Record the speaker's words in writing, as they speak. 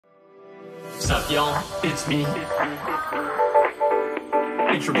Sup y'all, it's me.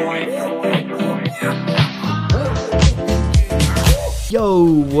 It's your boy. Yo,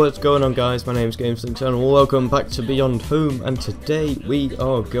 what's going on guys? My name is GamesLinks and welcome back to Beyond Home, and today we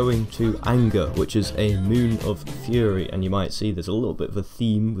are going to Anger, which is a moon of fury, and you might see there's a little bit of a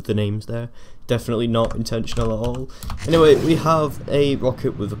theme with the names there. Definitely not intentional at all. Anyway, we have a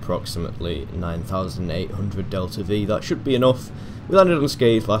rocket with approximately 9,800 delta V. That should be enough. We landed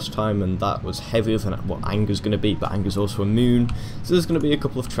unscathed last time, and that was heavier than what Anger's going to be, but Anger's also a moon, so there's going to be a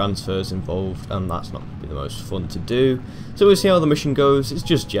couple of transfers involved, and that's not going to be the most fun to do. So we'll see how the mission goes. It's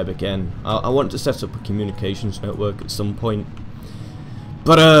just Jeb again. I want to set up a communications network at some point,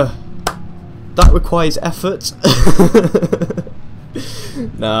 but that requires effort.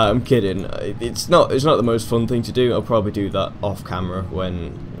 Nah, I'm kidding. It's not the most fun thing to do. I'll probably do that off camera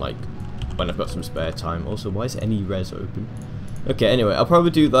when I've got some spare time. Also, why is any res open? Okay, anyway, I'll probably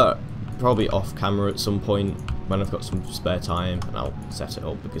do that off camera at some point when I've got some spare time, and I'll set it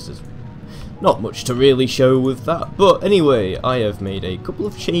up because there's not much to really show with that. But anyway, I have made a couple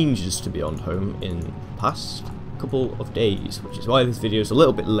of changes to Beyond Home in the past couple of days, which is why this video is a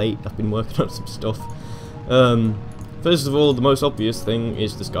little bit late. I've been working on some stuff. First of all, the most obvious thing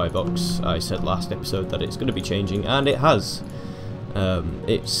is the skybox. I said last episode that it's going to be changing, and it has.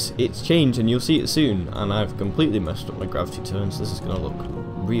 It's changed, and you'll see it soon. And I've completely messed up my gravity turns. This is going to look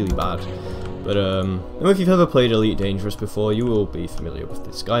really bad. But if you've ever played Elite Dangerous before, you will be familiar with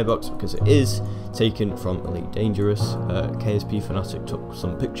this skybox because it is taken from Elite Dangerous. KSP Fanatic took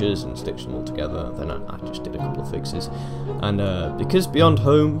some pictures and stitched them all together. Then I just did a couple of fixes, and because Beyond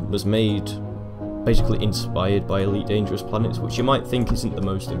Home was made basically inspired by Elite Dangerous planets, which you might think isn't the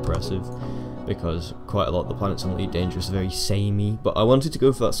most impressive, because quite a lot of the planets on Elite Dangerous are very samey, but I wanted to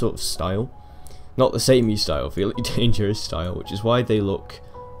go for that sort of style. Not the samey style, the Elite Dangerous style, which is why they look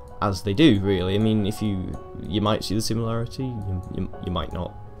as they do, really. I mean, if you might see the similarity, you might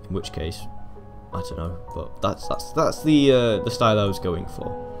not, in which case, I don't know, but that's the style I was going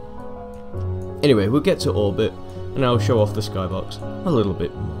for. Anyway, we'll get to orbit, and I'll show off the skybox a little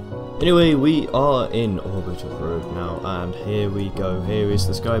bit more. Anyway, we are in orbit of Rhode now, and here we go. Here is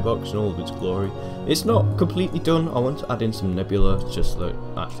the skybox in all of its glory. It's not completely done. I want to add in some nebula, just so it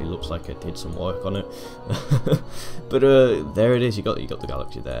actually looks like I did some work on it. But there it is. You got the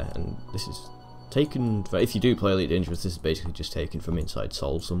galaxy there, and this is taken. If you do play Elite Dangerous, this is basically just taken from inside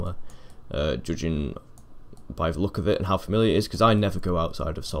Sol somewhere, judging by the look of it and how familiar it is. Because I never go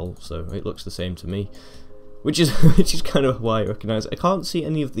outside of Sol, so it looks the same to me. Which is kind of why I recognise it. I can't see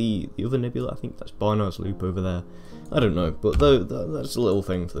any of the other nebula. I think that's Barnard's Loop over there. I don't know, but that's a little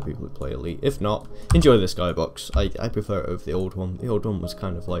thing for the people who play Elite. If not, enjoy the skybox. I prefer it over the old one. The old one was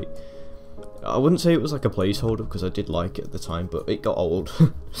kind of like, I wouldn't say it was like a placeholder because I did like it at the time, but it got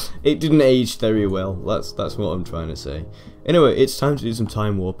old. It didn't age very well. That's what I'm trying to say. Anyway, it's time to do some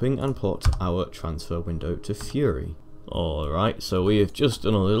time warping and plot our transfer window to Fury. Alright, so we have just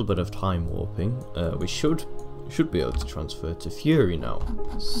done a little bit of time warping. We should be able to transfer to Fury now.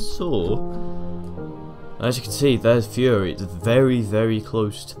 So, as you can see, there's Fury. It's very, very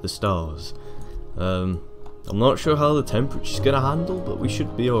close to the stars. I'm not sure how the temperature's going to handle, but we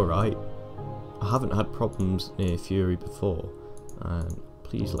should be alright. I haven't had problems near Fury before. And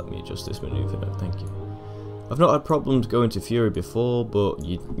please let me adjust this maneuver now, thank you. I've not had problems going to Fury before, but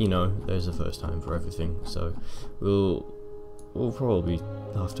you know, there's a first time for everything, so we'll probably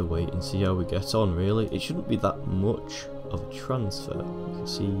have to wait and see how we get on, really. It shouldn't be that much of a transfer. You can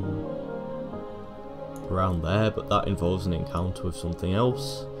see around there, but that involves an encounter with something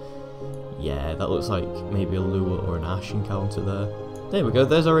else. Yeah, that looks like maybe a Lua or an Ash encounter there. There we go,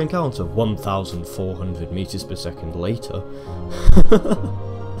 there's our encounter, 1,400 meters per second later.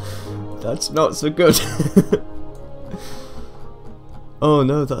 That's not so good. Oh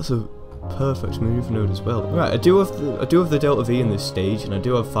no, that's a perfect maneuver node as well. Right, I do have the delta V in this stage, and I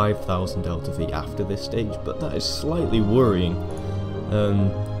do have 5,000 delta V after this stage, but that is slightly worrying.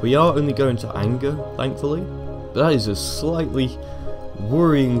 We are only going to Anger, thankfully, but that is a slightly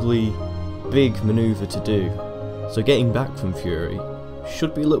worryingly big maneuver to do. So getting back from Fury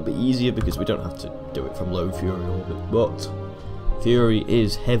should be a little bit easier because we don't have to do it from low Fury orbit, but Fury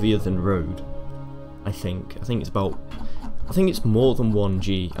is heavier than Rhode, I think. I think it's more than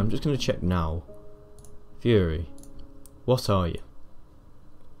 1G. I'm just going to check now. Fury, what are you?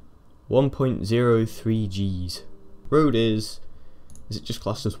 1.03 Gs. Rhode is it just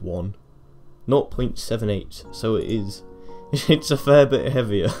classed as 1? 0.78, so it is. It's a fair bit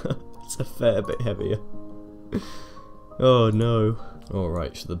heavier. It's a fair bit heavier. Oh no.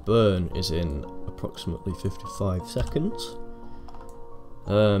 Alright, so the burn is in approximately 55 seconds.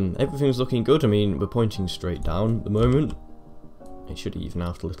 Everything's looking good. I mean, we're pointing straight down at the moment. It should even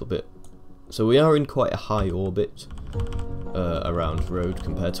out a little bit. So we are in quite a high orbit around Rhode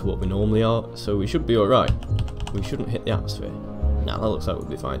compared to what we normally are, so we should be alright. We shouldn't hit the atmosphere. Nah, that looks like we'll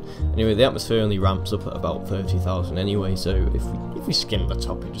be fine. Anyway, the atmosphere only ramps up at about 30,000 anyway, so if we skim the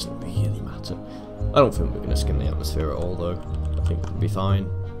top, it doesn't really matter. I don't think we're going to skim the atmosphere at all, though. I think we'll be fine.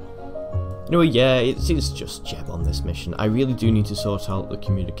 Anyway, yeah, it's just Jeb on this mission. I really do need to sort out the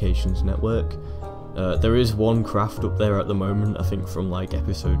communications network. There is one craft up there at the moment, I think from like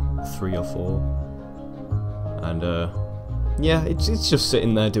episode 3 or 4. And yeah, it's just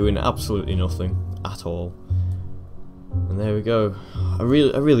sitting there doing absolutely nothing at all. And there we go. I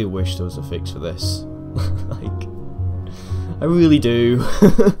really wish there was a fix for this. Like, I really do.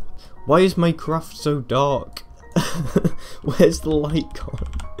 Why is my craft so dark? Where's the light gone?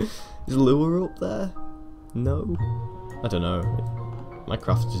 Is Lure up there? No? I don't know. My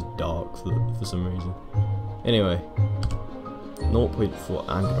craft is dark for some reason. Anyway. 0.4.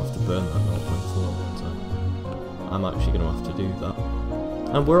 I'm going to have to burn that 0.4. I'm actually going to have to do that.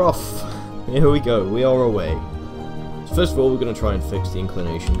 And we're off! Here we go. We are away. So first of all, we're going to try and fix the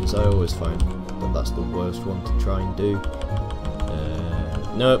inclination, because I always find that that's the worst one to try and do.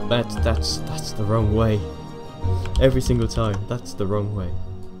 Nope, that's the wrong way. Every single time, that's the wrong way.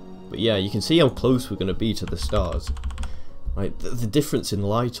 But yeah, you can see how close we're going to be to the stars. Like, the difference in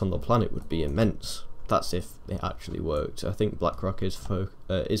light on the planet would be immense. That's if it actually worked. I think BlackRock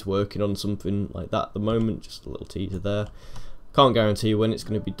is working on something like that at the moment. Just a little teaser there. Can't guarantee when it's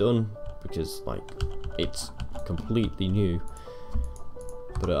going to be done, because like it's completely new.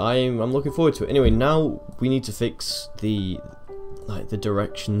 But I'm looking forward to it. Anyway, now we need to fix the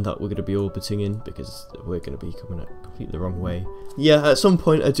direction that we're going to be orbiting in, because we're going to be coming completely the wrong way. Yeah, at some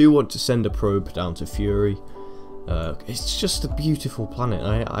point I do want to send a probe down to Fury. It's just a beautiful planet.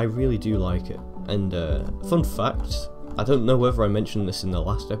 I really do like it. And fun fact, I don't know whether I mentioned this in the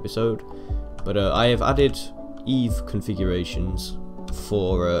last episode, but I have added Eve configurations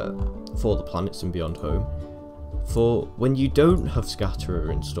for the planets and beyond home for when you don't have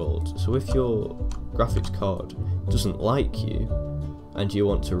Scatterer installed. So if your graphics card doesn't like you, and you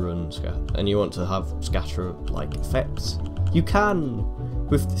want to run you want to have Scatterer like effects, you can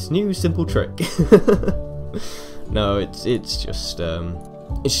with this new simple trick. No, it's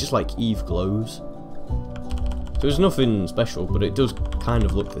just like Eve glows. So there's nothing special, but it does kind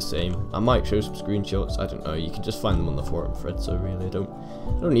of look the same. I might show some screenshots. I don't know. You can just find them on the forum thread. So really, I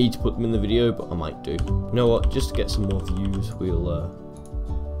don't need to put them in the video, but I might do. You know what? Just to get some more views, we'll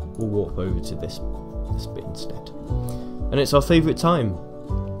warp over to this bit instead. And it's our favourite time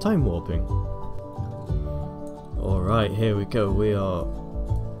warping. Alright, here we go. We are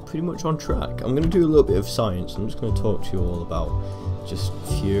pretty much on track. I'm going to do a little bit of science. I'm just going to talk to you all about just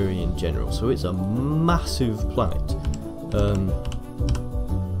Fury in general. So it's a massive planet. I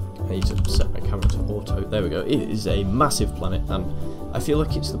need to set my camera to auto. There we go. It is a massive planet, and I feel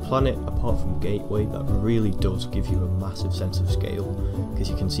like it's the planet, apart from Gateway, that really does give you a massive sense of scale, because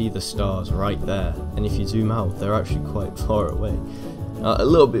you can see the stars right there, and if you zoom out, they're actually quite far away. A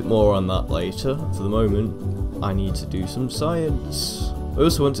little bit more on that later. For the moment, I need to do some science. I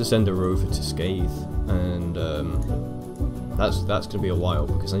also want to send a rover to Scathe, and that's going to be a while,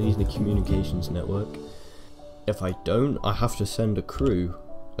 because I need a communications network. If I don't, I have to send a crewed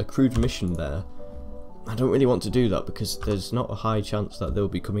mission there. I don't really want to do that, because there's not a high chance that they'll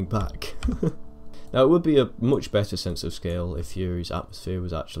be coming back. Now, it would be a much better sense of scale if Fury's atmosphere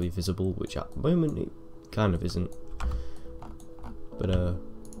was actually visible, which at the moment it kind of isn't. But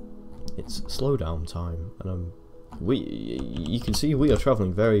it's slowdown time, and you can see we are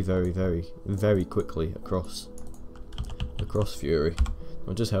travelling very, very, very, very quickly across Fury.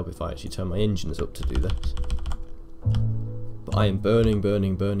 It'll just help if I actually turn my engines up to do this. But I am burning,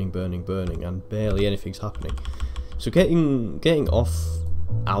 and barely anything's happening. So getting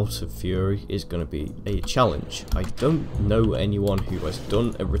out of Fury is going to be a challenge. I don't know anyone who has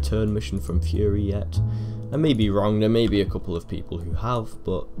done a return mission from Fury yet. I may be wrong, there may be a couple of people who have,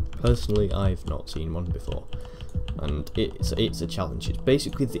 but personally I've not seen one before. And it's a challenge. It's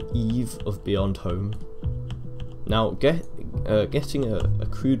basically the Eve of Beyond Home. Now, getting a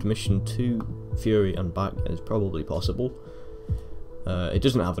crewed mission to Fury and back is probably possible. It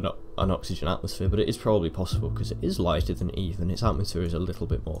doesn't have an oxygen atmosphere, but it is probably possible because it is lighter than Eve, and its atmosphere is a little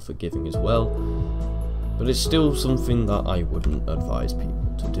bit more forgiving as well. But it's still something that I wouldn't advise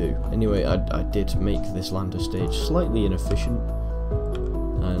people to do. Anyway, I did make this lander stage slightly inefficient,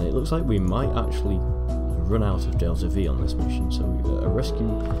 and it looks like we might actually run out of Delta V on this mission, so we got a rescue.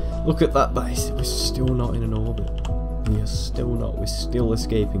 Look at that, we're still not in an orbit. We are still not. We're still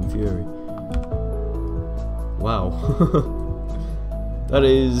escaping fury. Wow. That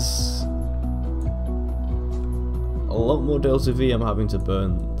is a lot more Delta V I'm having to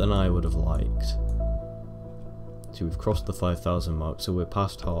burn than I would have liked. So we've crossed the 5,000 mark, so we're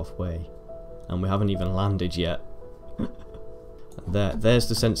past halfway. And we haven't even landed yet. There's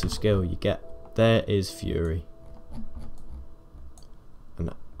the sense of scale you get. There is Fury.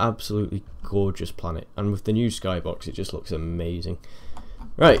 An absolutely gorgeous planet. And with the new skybox, it just looks amazing.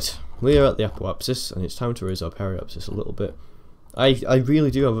 Right, we are at the apoapsis, and it's time to raise our periapsis a little bit. I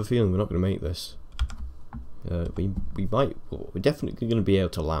really do have a feeling we're not going to make this. We're definitely going to be able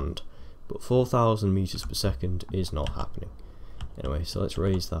to land, but 4,000 meters per second is not happening. Anyway, so let's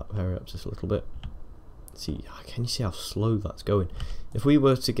raise that periapsis a little bit. See, can you see how slow that's going? If we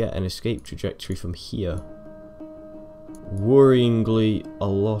were to get an escape trajectory from here, worryingly a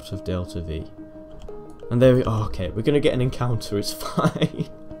lot of Delta V. And there we are. Okay, we're going to get an encounter, it's fine.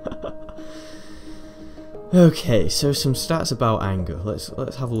 Okay, so some stats about anger. Let's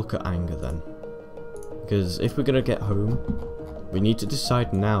have a look at anger then. Because if we're going to get home, we need to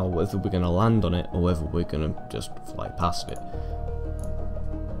decide now whether we're going to land on it or whether we're going to just fly past it.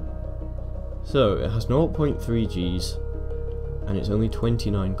 So, it has 0.3 Gs, and it's only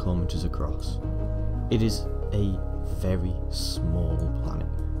 29 kilometers across. It is a very small planet.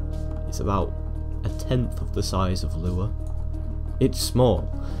 It's about 1/10 of the size of Lua. It's small.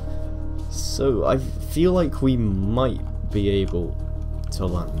 So, I feel like we might be able to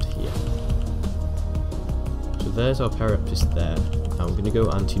land here. So there's our periapsis there. Now we're going to go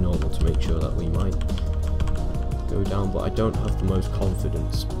anti-normal to make sure that we might go down, but I don't have the most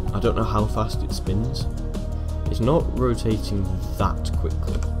confidence. I don't know how fast it spins. It's not rotating that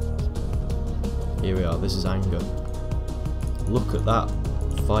quickly. Here we are, this is anger. Look at that,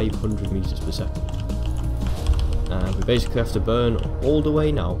 500 meters per second. And we basically have to burn all the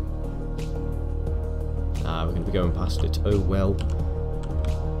way now. We're going to be going past it. Oh well.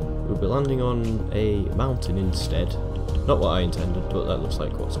 We'll be landing on a mountain instead. Not what I intended, but that looks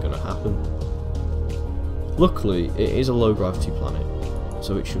like what's going to happen. Luckily, it is a low gravity planet,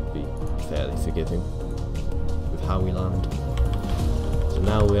 so it should be fairly forgiving with how we land. So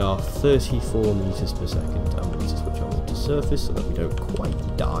now we are 34 meters per second, and we need to switch on to surface so that we don't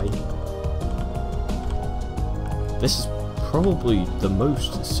quite die. This is probably the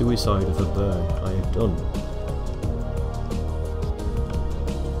most suicide of a burn I have done.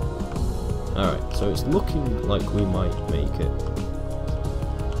 Alright, so it's looking like we might make it.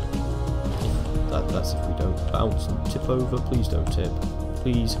 That's if we don't bounce and tip over. Please don't tip.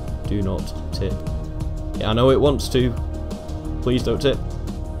 Please do not tip. Yeah, I know it wants to. Please don't tip.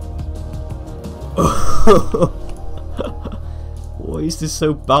 Why is this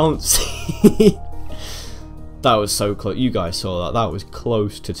so bouncy? That was so close. You guys saw that. That was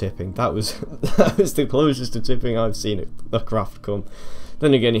close to tipping. That was the closest to tipping I've seen the craft come.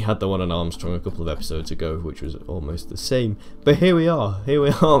 Then again, he had the one on Armstrong a couple of episodes ago, which was almost the same. But here we are. Here we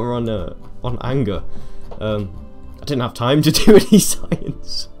are on anger. I didn't have time to do any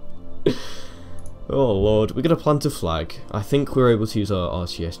science. Oh lord, we're gonna plant a flag. I think we're able to use our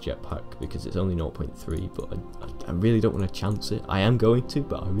RTS jetpack because it's only 0.3, but I really don't want to chance it. I am going to,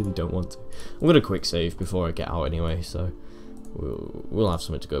 but I really don't want to. I'm gonna quick save before I get out anyway, so we'll have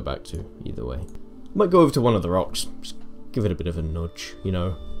something to go back to either way. Might go over to one of the rocks. Just give it a bit of a nudge, you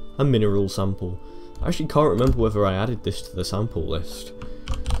know, a mineral sample. I actually can't remember whether I added this to the sample list.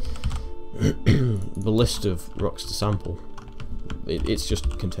 The list of rocks to sample. It's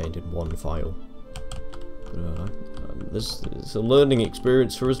just contained in one file. But, it's a learning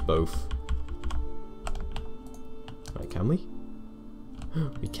experience for us both. Right, can we?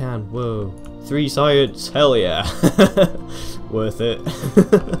 We can, whoa. 3 science, hell yeah. Worth it.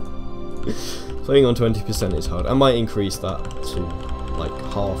 Playing on 20% is hard. I might increase that to like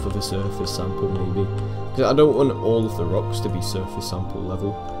half of a surface sample maybe. Because I don't want all of the rocks to be surface sample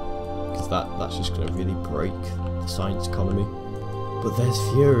level. Because that's just going to really break the science economy. But there's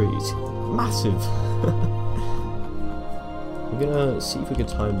Fury, it's massive. I'm going to see if we can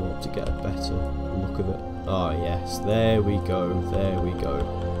time warp to get a better look of it. Ah yes, there we go, there we go.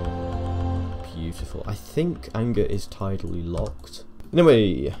 Beautiful. I think anger is tidally locked.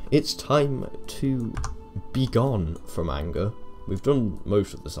 Anyway, it's time to be gone from anger. We've done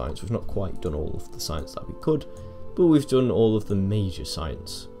most of the science. We've not quite done all of the science that we could, but we've done all of the major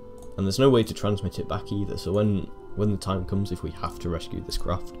science. And there's no way to transmit it back either, so when the time comes, if we have to rescue this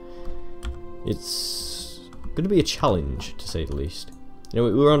craft, it's going to be a challenge, to say the least. You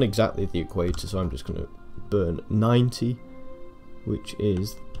know, we're on exactly the equator, so I'm just going to burn 90, which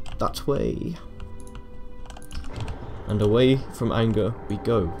is that way. and away from anger we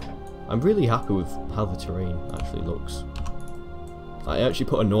go. I'm really happy with how the terrain actually looks. I actually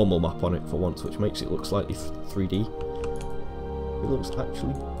put a normal map on it for once, which makes it look slightly 3D. It looks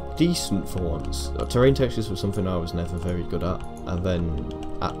actually decent for once. Terrain textures was something I was never very good at, and then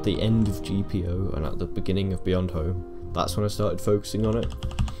at the end of GPO and at the beginning of Beyond Home, that's when I started focusing on it.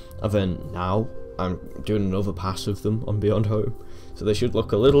 And then now I'm doing another pass of them on Beyond Home, so they should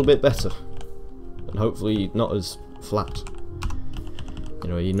look a little bit better, and hopefully not as flat.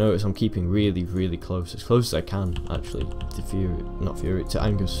 You notice I'm keeping really close, as close as I can actually, to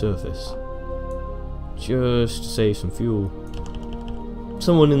Anger's surface, just to save some fuel.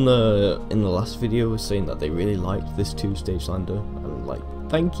 Someone in the last video was saying that they really liked this 2-stage lander, and I'm like,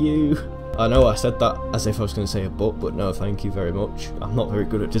 thank you. I know I said that as if I was going to say a but no, thank you very much. I'm not very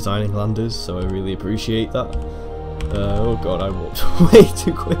good at designing landers, so I really appreciate that. Oh god, I walked way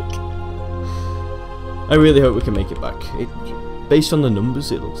too quick. I really hope we can make it back. Based on the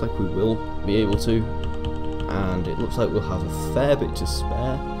numbers, it looks like we will be able to, and it looks like we'll have a fair bit to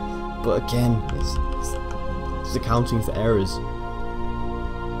spare, but again, it's accounting for errors.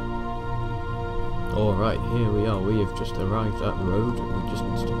 Alright, here we are. We have just arrived at Rhode. We just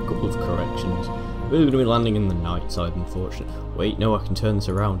missed a couple of corrections. We're going to be landing in the night side, unfortunately. Wait, no, I can turn this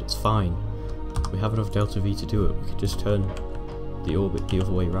around. It's fine. We have enough delta V to do it. We could just turn the orbit the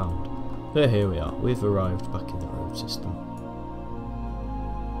other way round. So here we are. We've arrived back in the Rhode system.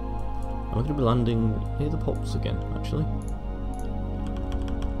 And we're going to be landing near the pops again, actually.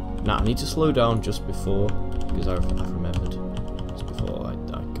 Now, I need to slow down just before, because I've remembered. Just before I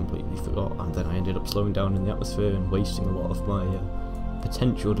completely forgot, and then I ended up slowing down in the atmosphere and wasting a lot of my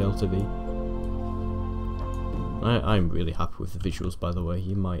potential delta V. I'm really happy with the visuals, by the way.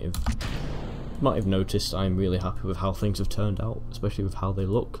 You might have noticed I'm really happy with how things have turned out, especially with how they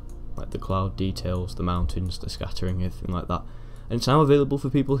look, like the cloud details, the mountains, the scattering, everything like that. And it's now available for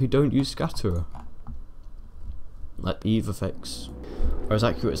people who don't use Scatterer. Like the Eve effects are as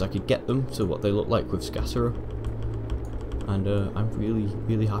accurate as I could get them to what they look like with Scatterer. And I'm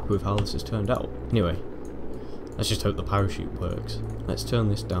really happy with how this has turned out. Anyway, let's just hope the parachute works. Let's turn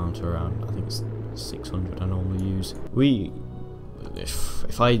this down to around, I think it's 600 I normally use.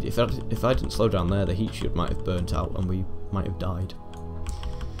 If I didn't slow down there, the heat shield might have burnt out and we might have died.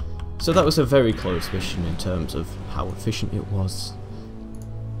 So that was a very close mission in terms of how efficient it was.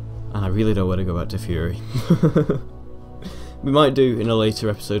 And I really don't want to go back to Fury. We might do in a later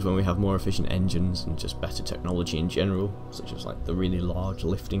episode when we have more efficient engines and just better technology in general, such as like the really large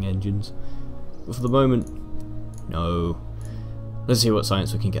lifting engines. But for the moment, no. Let's see what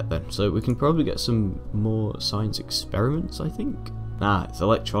science we can get then. So we can probably get some more science experiments, I think. It's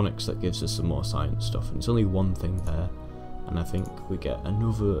electronics that gives us some more science stuff, and it's only one thing there. And I think we get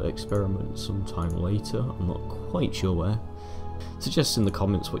another experiment sometime later. I'm not quite sure where. Suggest in the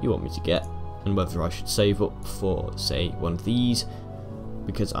comments what you want me to get, and whether I should save up for, say, one of these,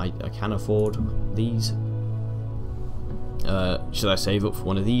 because I can afford these. Should I save up for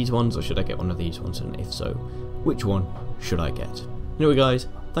one of these ones, or should I get one of these ones, and if so, which one should I get? Anyway guys,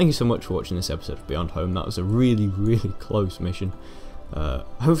 thank you so much for watching this episode of Beyond Home. That was a really close mission.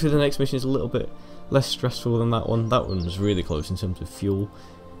 Hopefully the next mission is a little bit less stressful than that one. That one was really close in terms of fuel.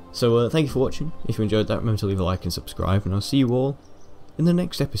 So thank you for watching. If you enjoyed that, remember to leave a like and subscribe, and I'll see you all in the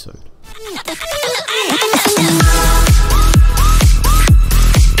next episode.